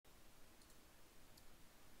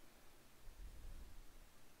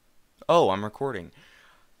Oh, I'm recording.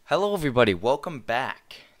 Hello everybody, welcome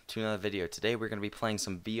back to another video. Today we're going to be playing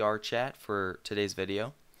some VR chat for today's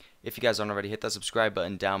video. If you guys aren't already, hit that subscribe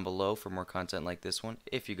button down below for more content like this one.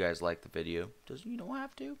 If you guys like the video, you don't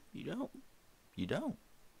have to. You don't.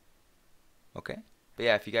 Okay? But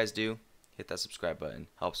yeah, if you guys do, hit that subscribe button.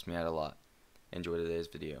 Helps me out a lot. Enjoy today's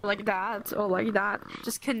video. Like that, or like that.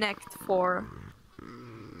 Just connect for.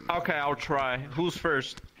 Okay, I'll try. Who's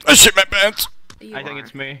first? I shit my pants! I think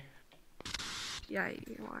it's me. Yeah,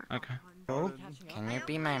 you are. Okay. Can you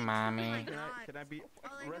be my mommy? Can I be?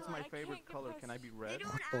 Red's my favorite color. Can I be red?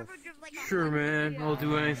 Sure, man. I'll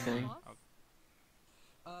do anything.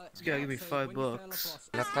 This guy give me $5.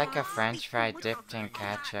 Look like a french fry dipped in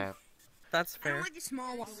ketchup. That's fair. Like the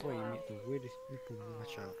small one. Boy, you meet the weirdest people.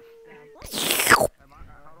 Watch out.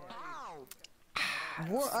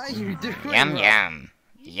 What are you doing? Yum yum.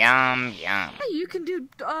 Yum yum. Hey, you can do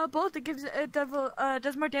both. It gives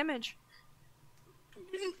does more damage.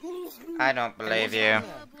 I don't believe you.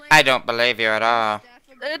 I don't believe you at all.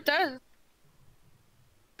 It does.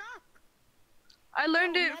 I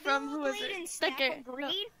learned it from who was it?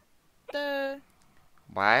 The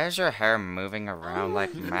Why is your hair moving around like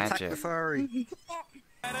Attack the magic? furry.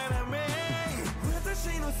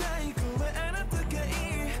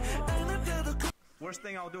 Worst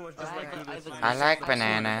thing I'll do is just like do this. I like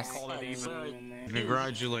bananas. Call it even.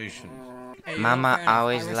 Congratulations. Mama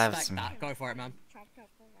always loves me. Go for it, man.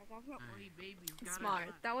 smart.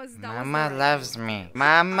 That was Mama loves me.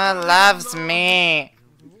 Mama loves me.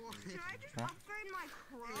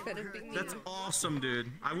 That's awesome,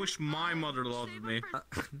 dude. I wish my mother loved me.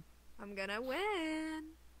 I'm gonna win.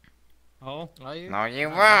 Oh. Are you? No, you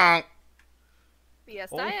won't. Yes,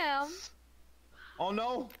 Oh. I am. Oh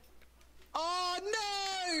no. Oh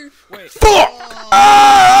no! Wait.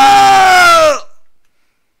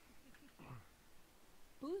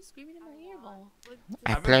 Who's screaming in my ear ball?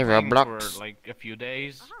 I I've been play playing Roblox. for like a few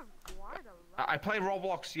days. I play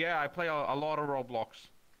Roblox. Yeah, I play a lot of Roblox.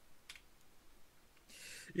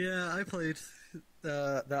 Yeah, I played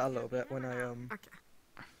that a little bit when I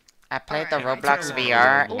I played the Alright, Roblox I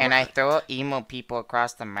VR tell you and I throw emo people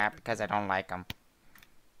across the map because I don't like them.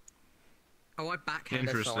 Oh, I backhanded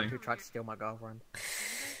someone Interesting. who tried to steal my girlfriend.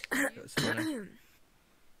 it's funny.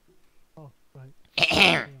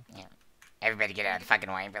 Everybody get out of the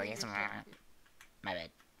fucking way, please. My bad.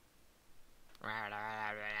 I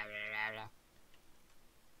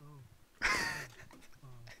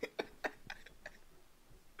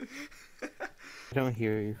don't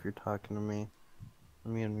hear you if you're talking to me.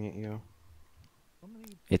 Let me unmute you.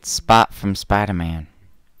 It's Spot from Spider-Man.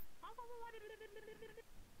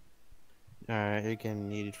 Alright, you're getting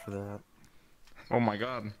needed for that. Oh my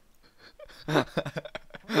god.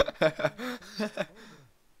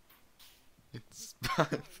 It's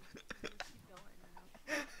Spot.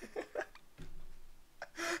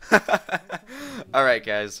 Alright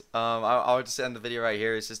guys, I'll just end the video right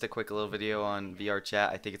here. It's just a quick little video on VR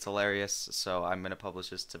chat. I think it's hilarious, so I'm gonna publish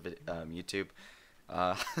this to YouTube.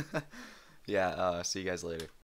 Yeah, see you guys later.